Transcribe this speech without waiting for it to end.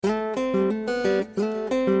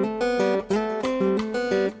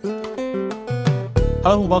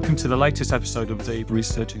Hello and welcome to the latest episode of the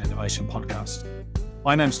Research and Innovation podcast.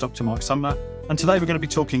 My name's Dr. Mark Sumner, and today we're going to be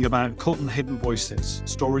talking about Caught in Hidden Voices,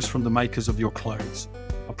 Stories from the Makers of Your Clothes,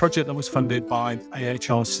 a project that was funded by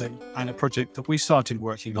AHRC and a project that we started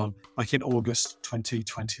working on back in August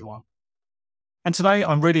 2021. And today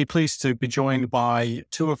I'm really pleased to be joined by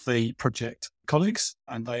two of the project colleagues,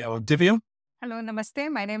 and they are Divya. Hello,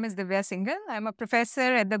 namaste. My name is Divya Singhal. I'm a professor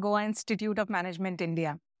at the Goa Institute of Management,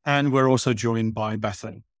 India. And we're also joined by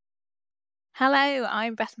Bethan. Hello,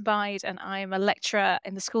 I'm Bethan Bide and I'm a lecturer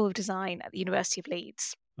in the School of Design at the University of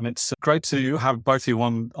Leeds. And it's great to have both of you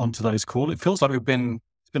on today's call. It feels like it's been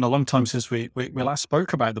a long time since we last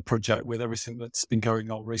spoke about the project with everything that's been going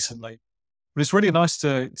on recently. But it's really nice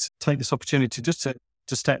to take this opportunity just to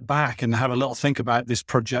step back and have a little think about this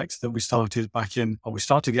project that we started we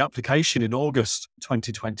started the application in August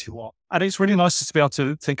 2021. And it's really nice to be able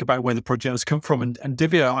to think about where the project has come from. And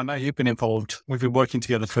Divya, I know you've been involved. We've been working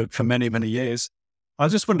together for many, many years. I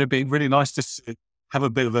just wanted to be really nice to have a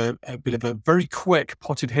bit of a very quick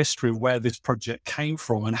potted history of where this project came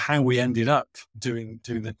from and how we ended up doing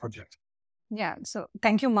the project. Yeah. So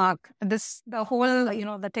thank you, Mark. The whole,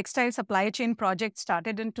 the textile supply chain project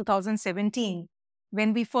started in 2017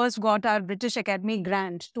 when we first got our British Academy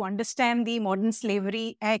grant to understand the Modern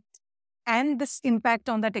Slavery Act and this impact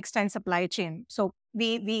on the textile supply chain. So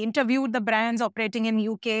we interviewed the brands operating in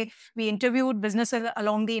UK. We interviewed businesses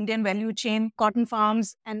along the Indian value chain, cotton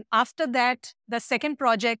farms. And after that, the second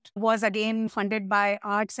project was again funded by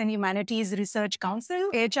Arts and Humanities Research Council,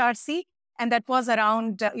 AHRC. And that was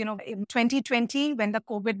around, in 2020 when the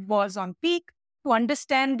COVID was on peak, to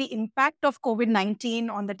understand the impact of COVID-19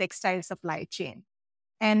 on the textile supply chain.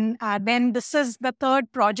 And then this is the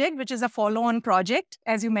third project, which is a follow-on project,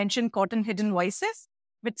 as you mentioned, Caught in Hidden Voices,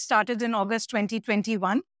 which started in August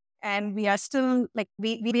 2021. And we are still,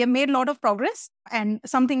 we have made a lot of progress and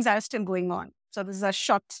some things are still going on. So this is a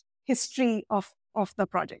short history of the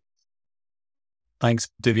project. Thanks,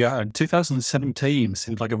 Divya. 2017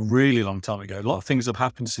 seems like a really long time ago. A lot of things have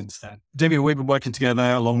happened since then. Divya, we've been working together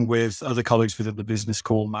along with other colleagues within the business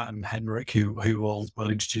called Matt and Henrik, who will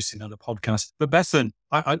introduce in other podcasts. But Bethan,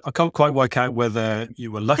 I can't quite work out whether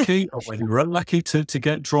you were lucky or whether you were unlucky to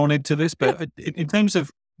get drawn into this. But in terms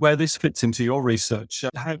of where this fits into your research,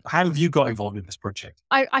 how have you got involved in this project?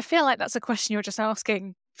 I feel like that's a question you're just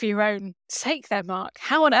asking for your own sake there, Mark.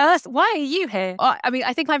 How on earth? Why are you here?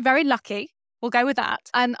 I think I'm very lucky. We'll go with that.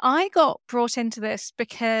 And I got brought into this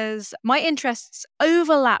because my interests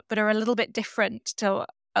overlap, but are a little bit different to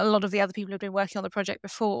a lot of the other people who've been working on the project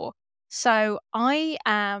before. So I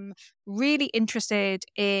am really interested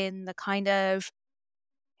in the kind of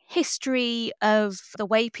history of the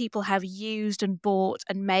way people have used and bought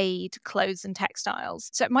and made clothes and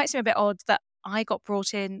textiles. So it might seem a bit odd that I got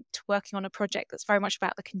brought in to working on a project that's very much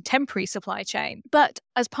about the contemporary supply chain. But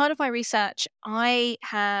as part of my research, I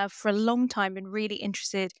have for a long time been really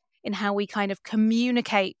interested in how we kind of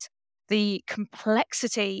communicate the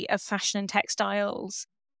complexity of fashion and textiles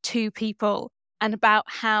to people, and about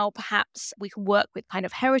how perhaps we can work with kind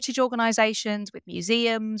of heritage organizations, with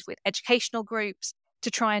museums, with educational groups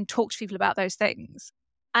to try and talk to people about those things.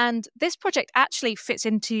 And this project actually fits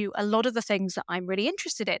into a lot of the things that I'm really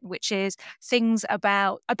interested in, which is things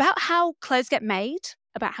about how clothes get made,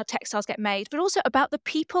 about how textiles get made, but also about the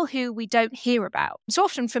people who we don't hear about. So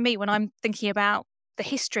often for me, when I'm thinking about the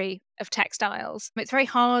history of textiles, it's very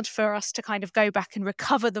hard for us to kind of go back and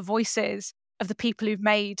recover the voices of the people who've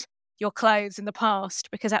made your clothes in the past,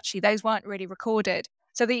 because actually those weren't really recorded.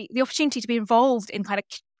 So the opportunity to be involved in kind of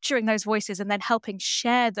capturing those voices and then helping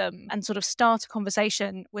share them and sort of start a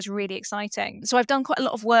conversation was really exciting. So I've done quite a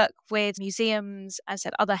lot of work with museums, as I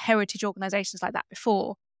said, other heritage organizations like that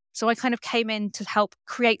before. So I kind of came in to help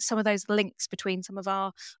create some of those links between some of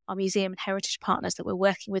our museum and heritage partners that we're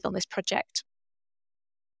working with on this project.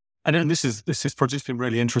 And then this project's been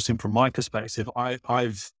really interesting from my perspective.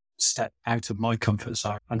 I've stepped out of my comfort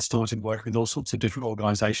zone and started working with all sorts of different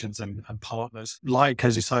organizations and partners, like,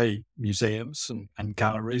 as you say, museums and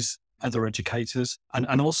galleries, other educators,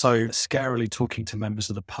 and also scarily talking to members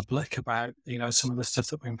of the public about, some of the stuff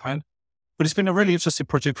that we've found. But it's been a really interesting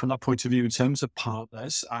project from that point of view in terms of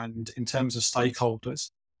partners and in terms of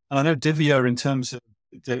stakeholders. And I know, Divya, in terms of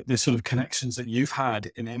the sort of connections that you've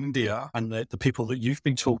had in India and the people that you've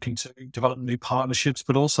been talking to, develop new partnerships,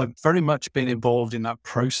 but also very much been involved in that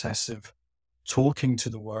process of talking to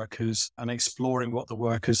the workers and exploring what the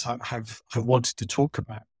workers have wanted to talk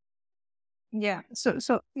about. Yeah. So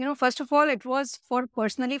first of all, it was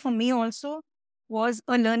personally for me also was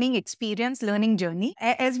a learning experience, learning journey.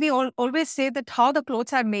 As we always say that how the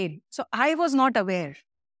clothes are made. So I was not aware.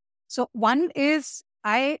 So one is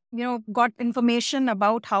I, got information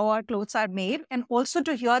about how our clothes are made and also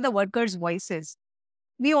to hear the workers' voices.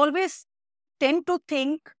 We always tend to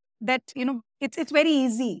think that, it's very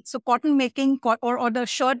easy. So cotton making or the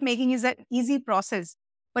shirt making is an easy process.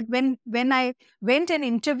 But when I went and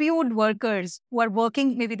interviewed workers who are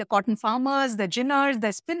working, maybe the cotton farmers, the ginners,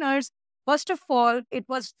 the spinners, first of all, it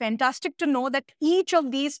was fantastic to know that each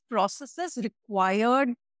of these processes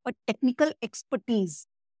required a technical expertise.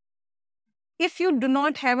 If you do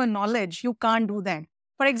not have a knowledge, you can't do that.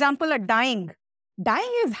 For example, a dyeing.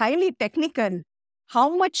 Dyeing is highly technical.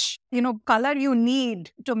 How much, color you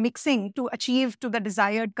need to mixing to achieve to the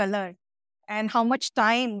desired color, and how much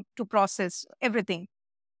time to process everything.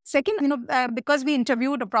 Second, because we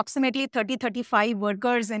interviewed approximately 35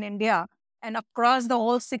 workers in India and across the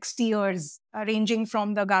whole 60 years, ranging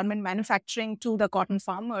from the garment manufacturing to the cotton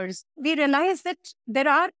farmers, we realized that there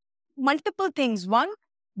are multiple things. One,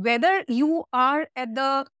 whether you are at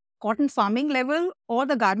the cotton farming level or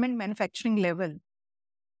the garment manufacturing level,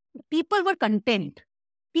 people were content.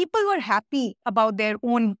 People were happy about their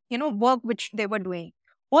own, work which they were doing.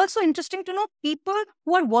 Also interesting to know, people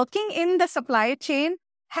who are working in the supply chain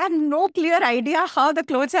had no clear idea how the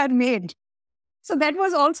clothes are made. So that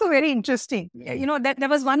was also very interesting. That there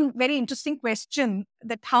was one very interesting question,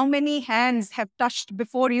 that how many hands have touched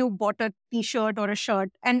before you bought a t-shirt or a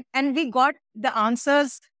shirt? And we got the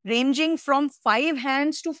answers ranging from 5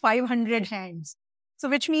 hands to 500 hands. So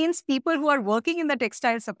which means people who are working in the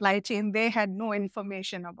textile supply chain, they had no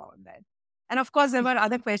information about that. And of course, there were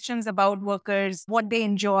other questions about workers, what they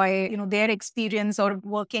enjoy, their experience or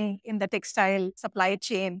working in the textile supply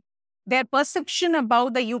chain, their perception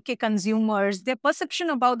about the UK consumers, their perception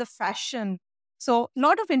about the fashion. So a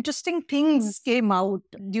lot of interesting things came out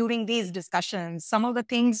during these discussions. Some of the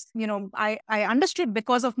things, I understood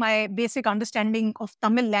because of my basic understanding of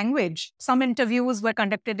Tamil language. Some interviews were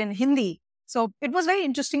conducted in Hindi. So it was very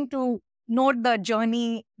interesting to note the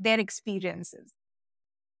journey, their experiences.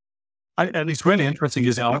 And it's really interesting,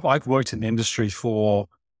 isn't it? I've worked in the industry for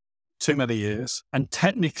too many years, and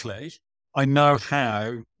technically, I know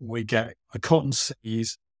how we get a cotton seed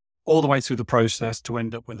all the way through the process to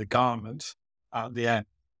end up with a garment at the end.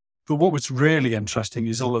 But what was really interesting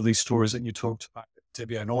is all of these stories that you talked about,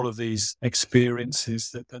 Divya, and all of these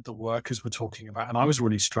experiences that the workers were talking about. And I was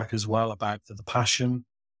really struck as well about the passion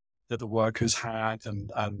that the workers had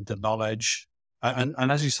and the knowledge. And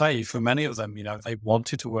as you say, for many of them, they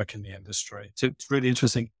wanted to work in the industry. So it's really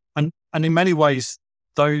interesting. And in many ways,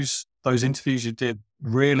 those interviews you did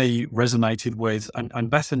really resonated with. And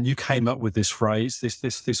Bethan, you came up with this phrase,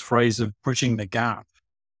 this phrase of bridging the gap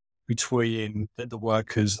between the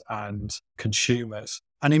workers and consumers.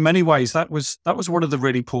 And in many ways, that was one of the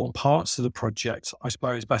really important parts of the project, I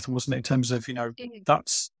suppose, Bethan, wasn't it? In terms of,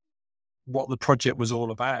 that's what the project was all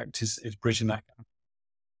about, is bridging that gap.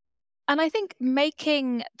 And I think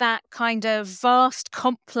making that kind of vast,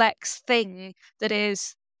 complex thing that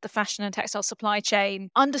is the fashion and textile supply chain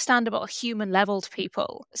understandable at a human level to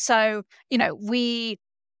people. So, we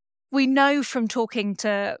know from talking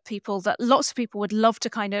to people that lots of people would love to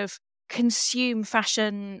kind of consume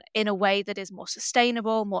fashion in a way that is more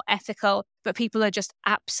sustainable, more ethical, but people are just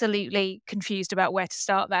absolutely confused about where to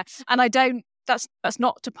start there. And that's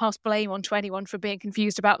not to pass blame onto anyone for being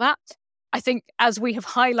confused about that. I think, as we have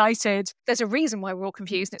highlighted, there's a reason why we're all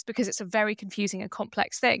confused, and it's because it's a very confusing and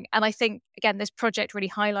complex thing. And I think, again, this project really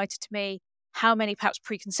highlighted to me how many perhaps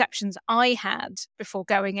preconceptions I had before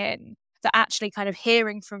going in that actually kind of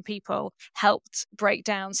hearing from people helped break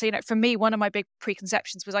down. So, for me, one of my big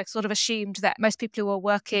preconceptions was I sort of assumed that most people who are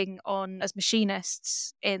working as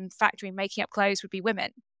machinists in factory making up clothes would be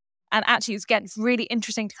women. And actually, it's, again, really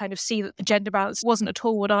interesting to kind of see that the gender balance wasn't at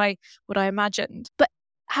all what I imagined. But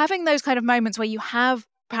having those kind of moments where you have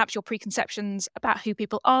perhaps your preconceptions about who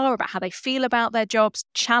people are, about how they feel about their jobs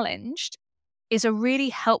challenged, is a really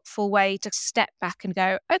helpful way to step back and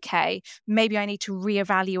go, okay, maybe I need to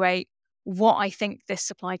reevaluate what I think this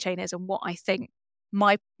supply chain is and what I think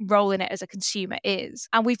my role in it as a consumer is.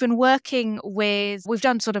 And we've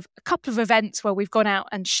done sort of a couple of events where we've gone out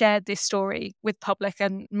and shared this story with public.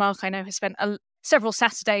 And Mark, I know, has spent several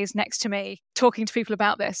Saturdays next to me talking to people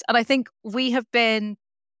about this. And I think we have been,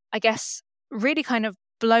 I guess, really kind of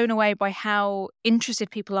blown away by how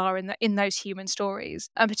interested people are in those human stories.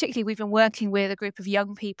 And particularly, we've been working with a group of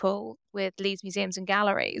young people with Leeds Museums and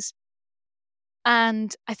Galleries.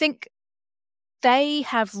 And I think they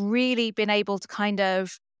have really been able to kind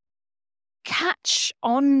of catch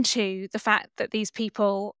on to the fact that these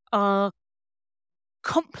people are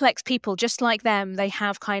complex people just like them. They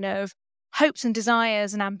have kind of hopes and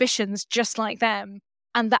desires and ambitions just like them.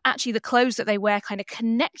 and that actually the clothes that they wear kind of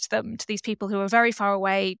connect them to these people who are very far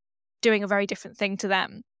away doing a very different thing to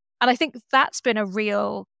them. And I think that's been a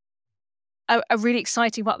really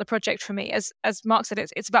exciting part of the project for me. As Mark said,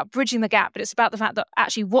 it's about bridging the gap, but it's about the fact that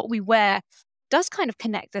actually what we wear does kind of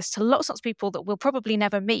connect us to lots of people that we'll probably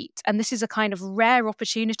never meet. And this is a kind of rare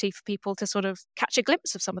opportunity for people to sort of catch a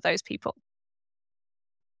glimpse of some of those people.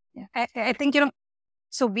 Yeah, I think,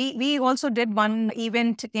 so we also did one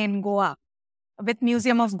event in Goa with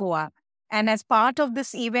Museum of Goa. And as part of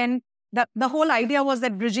this event, the whole idea was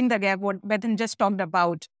that bridging the gap, what Bethan just talked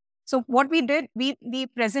about. So what we did, we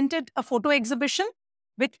presented a photo exhibition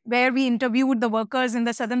where we interviewed the workers in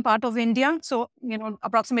the southern part of India. So,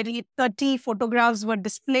 approximately 30 photographs were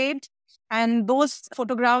displayed. And those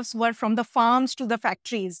photographs were from the farms to the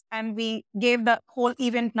factories. And we gave the whole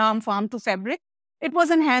event name Farm to Fabric. It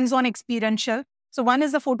was an hands-on experiential. So one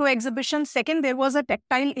is the photo exhibition. Second, there was a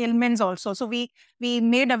tactile elements also. So we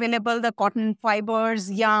made available the cotton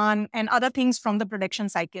fibers, yarn, and other things from the production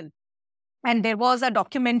cycle. And there was a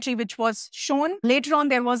documentary which was shown. Later on,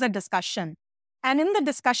 there was a discussion. And in the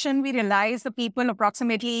discussion, we realized the people,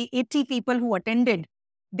 approximately 80 people who attended,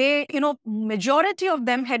 they, majority of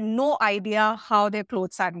them had no idea how their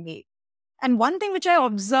clothes are made. And one thing which I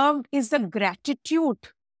observed is the gratitude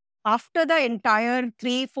after the entire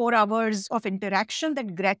 3-4 hours of interaction,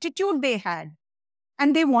 that gratitude they had.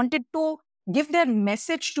 And they wanted to give their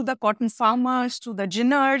message to the cotton farmers, to the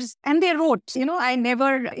ginners. And they wrote, I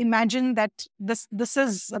never imagined that this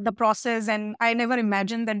is the process. And I never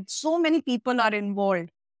imagined that so many people are involved.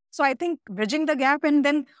 So I think bridging the gap, and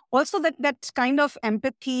then also that kind of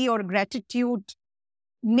empathy or gratitude,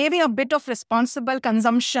 maybe a bit of responsible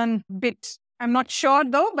consumption bit. I'm not sure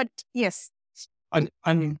though, but yes. And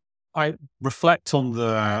I reflect on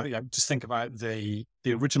just think about the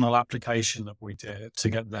original application that we did to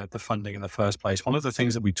get the funding in the first place. One of the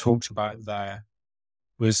things that we talked about there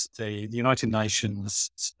was the United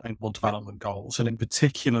Nations Sustainable Development Goals, and in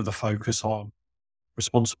particular, the focus on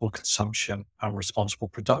responsible consumption and responsible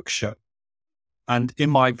production. And in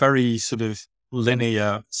my very sort of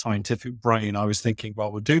linear scientific brain, I was thinking, well,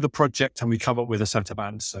 we'll do the project and we come up with a set of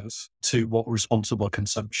answers to what responsible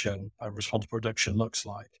consumption and responsible production looks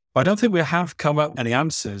like. But I don't think we have come up with any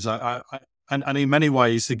answers. And in many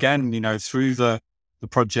ways, again, through the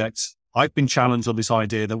project, I've been challenged on this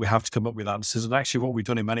idea that we have to come up with answers. And actually what we've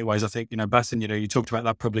done in many ways, I think, Bethan, you talked about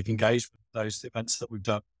that public engagement, those events that we've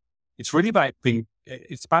done. It's really about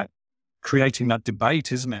creating that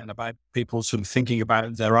debate, isn't it? And about people sort of thinking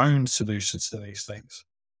about their own solutions to these things.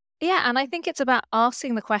 Yeah. And I think it's about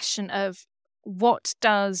asking the question of what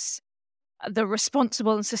does the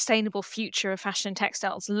responsible and sustainable future of fashion and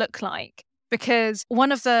textiles look like? Because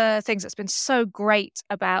one of the things that's been so great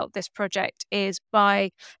about this project is by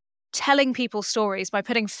telling people stories, by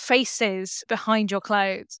putting faces behind your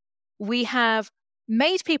clothes, we have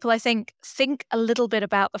made people, I think a little bit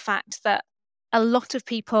about the fact that a lot of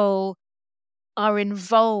people are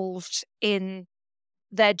involved in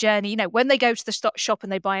their journey. When they go to the shop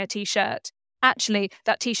and they buy a T-shirt, actually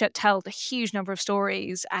that T-shirt tells a huge number of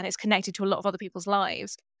stories and is connected to a lot of other people's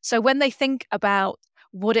lives. So when they think about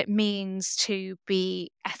what it means to be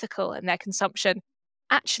ethical in their consumption,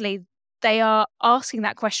 actually they are asking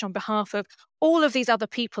that question on behalf of all of these other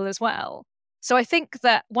people as well. So I think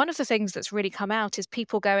that one of the things that's really come out is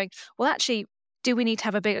people going, well, actually, do we need to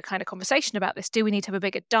have a bigger kind of conversation about this? Do we need to have a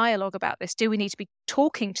bigger dialogue about this? Do we need to be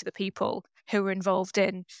talking to the people who are involved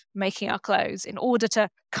in making our clothes in order to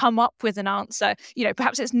come up with an answer?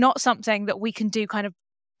 Perhaps it's not something that we can do kind of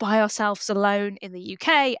by ourselves alone in the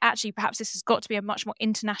UK. Actually, perhaps this has got to be a much more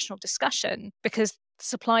international discussion because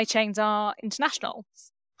supply chains are international.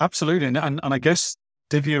 Absolutely. And I guess,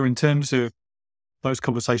 Divya, in terms of those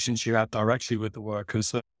conversations you had directly with the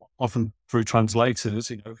workers, often through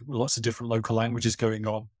translators, lots of different local languages going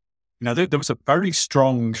on, there was a very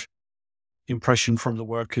strong impression from the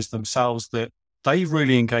workers themselves that they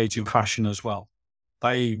really engage in fashion as well.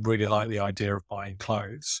 They really like the idea of buying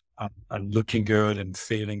clothes and looking good and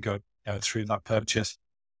feeling good through that purchase.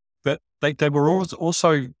 But they were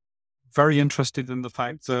also very interested in the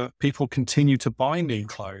fact that people continue to buy new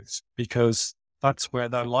clothes because that's where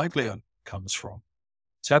their livelihood comes from.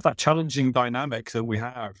 So that challenging dynamic that we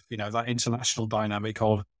have, that international dynamic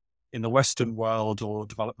of in the Western world or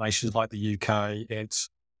developed nations like the UK, it's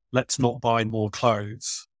let's not buy more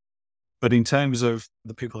clothes. But in terms of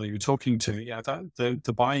the people that you're talking to,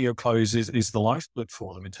 the buying of clothes is the lifeblood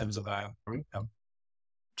for them in terms of our income.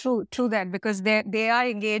 True that, because they are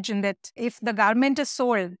engaged in that. If the garment is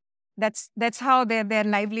sold, that's how their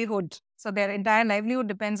livelihood. So their entire livelihood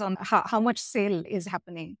depends on how much sale is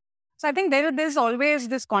happening. So I think there's always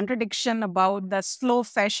this contradiction about the slow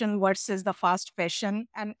fashion versus the fast fashion.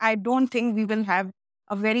 And I don't think we will have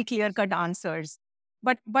a very clear-cut answers.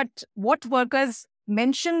 But what workers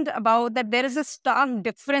mentioned about that there is a stark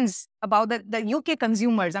difference about the UK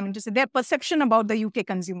consumers. I mean, to say their perception about the UK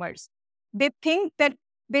consumers. They think that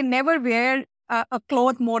they never wear a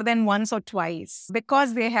cloth more than once or twice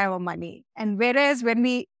because they have money. And whereas when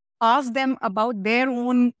we ask them about their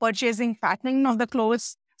own purchasing pattern of the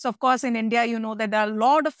clothes, so of course in India, you know that there are a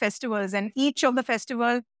lot of festivals and each of the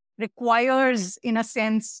festival requires, in a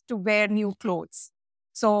sense, to wear new clothes.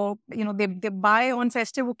 So, you know, they buy on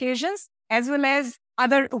festive occasions as well as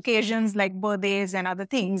other occasions like birthdays and other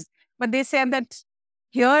things. But they said that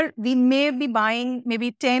here we may be buying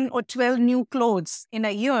maybe 10 or 12 new clothes in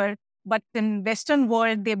a year, but in Western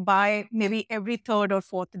world, they buy maybe every third or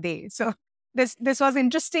fourth day. So this was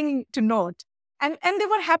interesting to note. And they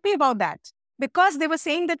were happy about that because they were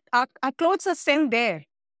saying that our clothes are sent there.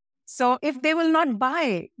 So if they will not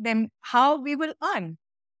buy, then how we will earn?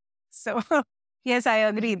 So yes, I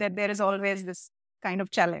agree that there is always this kind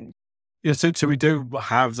of challenge. Yeah, so we do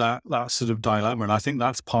have that sort of dilemma. And I think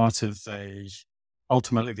that's part of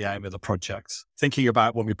ultimately the aim of the project. Thinking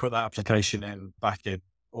about when we put that application in back in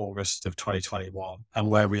August of 2021 and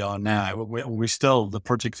where we are now, the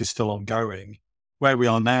project is still ongoing. Where we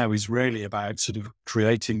are now is really about sort of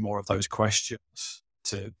creating more of those questions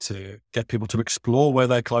to get people to explore where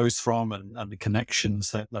their clothes from and the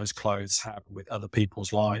connections that those clothes have with other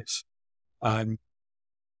people's lives. But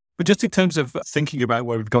just in terms of thinking about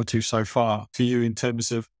where we've got to so far, for you, in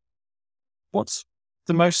terms of what's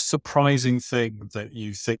the most surprising thing that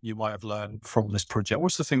you think you might have learned from this project?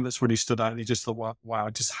 What's the thing that's really stood out and you just thought, wow, I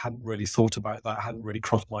just hadn't really thought about that, hadn't really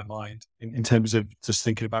crossed my mind in terms of just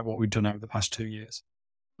thinking about what we've done over the past 2 years?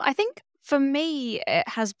 I think for me, it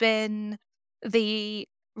has been the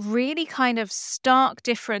really kind of stark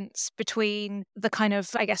difference between the kind of,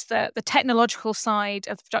 I guess, the technological side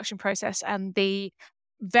of the production process and the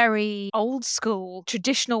very old school,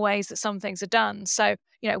 traditional ways that some things are done. So,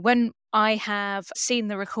 you know, when I have seen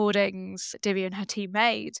the recordings Divya and her team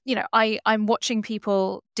made, you know, I'm watching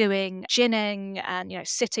people doing ginning and, you know,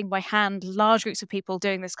 sitting by hand, large groups of people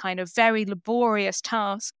doing this kind of very laborious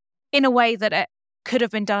task in a way that it could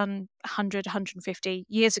have been done 100, 150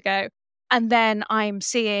 years ago. And then I'm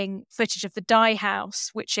seeing footage of the dye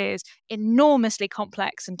house, which is enormously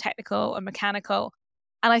complex and technical and mechanical.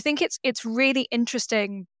 And I think it's really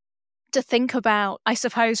interesting to think about, I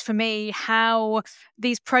suppose, for me, how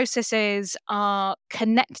these processes are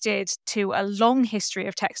connected to a long history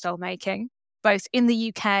of textile making, both in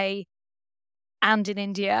the UK and in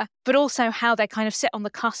India, but also how they kind of sit on the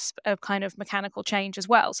cusp of kind of mechanical change as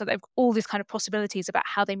well. So they've all these kind of possibilities about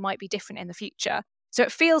how they might be different in the future. So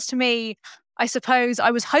it feels to me, I suppose,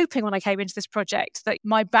 I was hoping when I came into this project that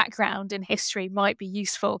my background in history might be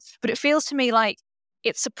useful, but it feels to me like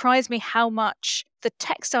it surprised me how much the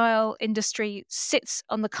textile industry sits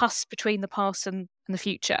on the cusp between the past and the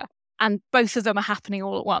future. And both of them are happening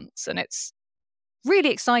all at once. And it's really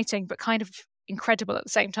exciting, but kind of incredible at the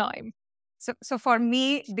same time. So for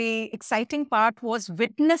me, the exciting part was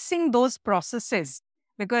witnessing those processes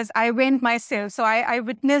because I went myself. So I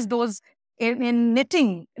witnessed those in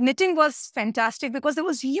knitting. Knitting was fantastic because there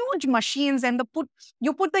was huge machines and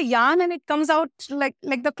you put the yarn and it comes out like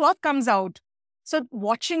the cloth comes out. So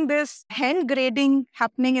watching this hand grading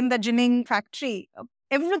happening in the ginning factory,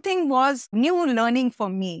 everything was new learning for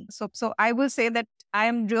me. So I will say that I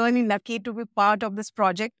am really lucky to be part of this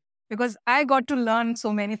project because I got to learn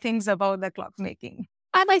so many things about the cloth making.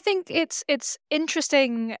 And I think it's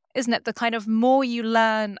interesting, isn't it? The kind of more you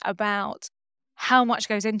learn about how much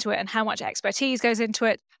goes into it and how much expertise goes into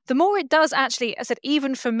it, the more it does actually, as I said,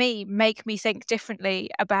 even for me, make me think differently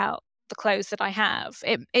about the clothes that I have.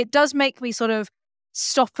 It does make me sort of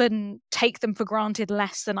stop and take them for granted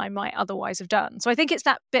less than I might otherwise have done. So I think it's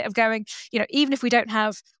that bit of going, you know, even if we don't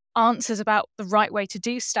have answers about the right way to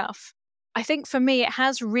do stuff, I think for me, it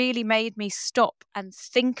has really made me stop and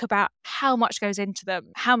think about how much goes into them,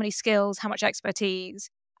 how many skills, how much expertise,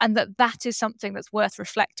 and that is something that's worth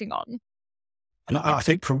reflecting on. And I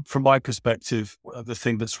think from my perspective, the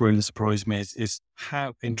thing that's really surprised me is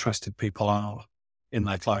how interested people are in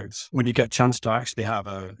their clothes. When you get a chance to actually have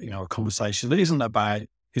a conversation that isn't about,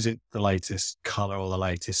 is it the latest color or the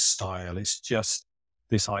latest style? It's just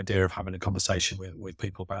this idea of having a conversation with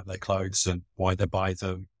people about their clothes and why they buy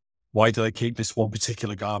them. Why do they keep this one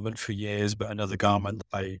particular garment for years, but another garment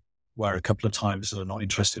that they wear a couple of times and are not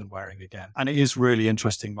interested in wearing again? And it is really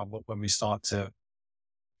interesting when we start to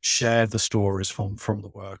share the stories from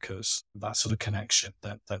the workers, that sort of connection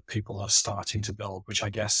that people are starting to build, which I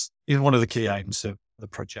guess is one of the key aims of the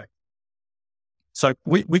project. So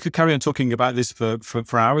we could carry on talking about this for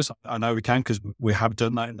hours. I know we can because we have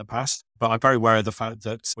done that in the past, but I'm very aware of the fact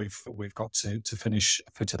that we've got to finish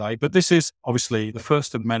for today. But this is obviously the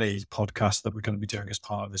first of many podcasts that we're going to be doing as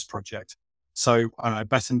part of this project. So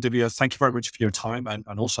Beth and Divya, thank you very much for your time, and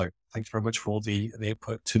also thank you very much for all the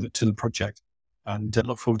input to the project, and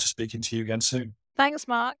look forward to speaking to you again soon. Thanks,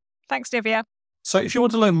 Mark. Thanks, Divya. So if you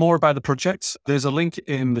want to learn more about the project, there's a link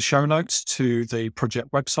in the show notes to the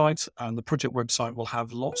project website, and the project website will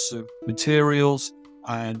have lots of materials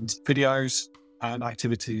and videos and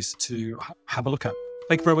activities to have a look at.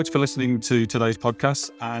 Thank you very much for listening to today's podcast,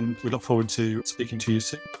 and we look forward to speaking to you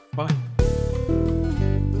soon. Bye.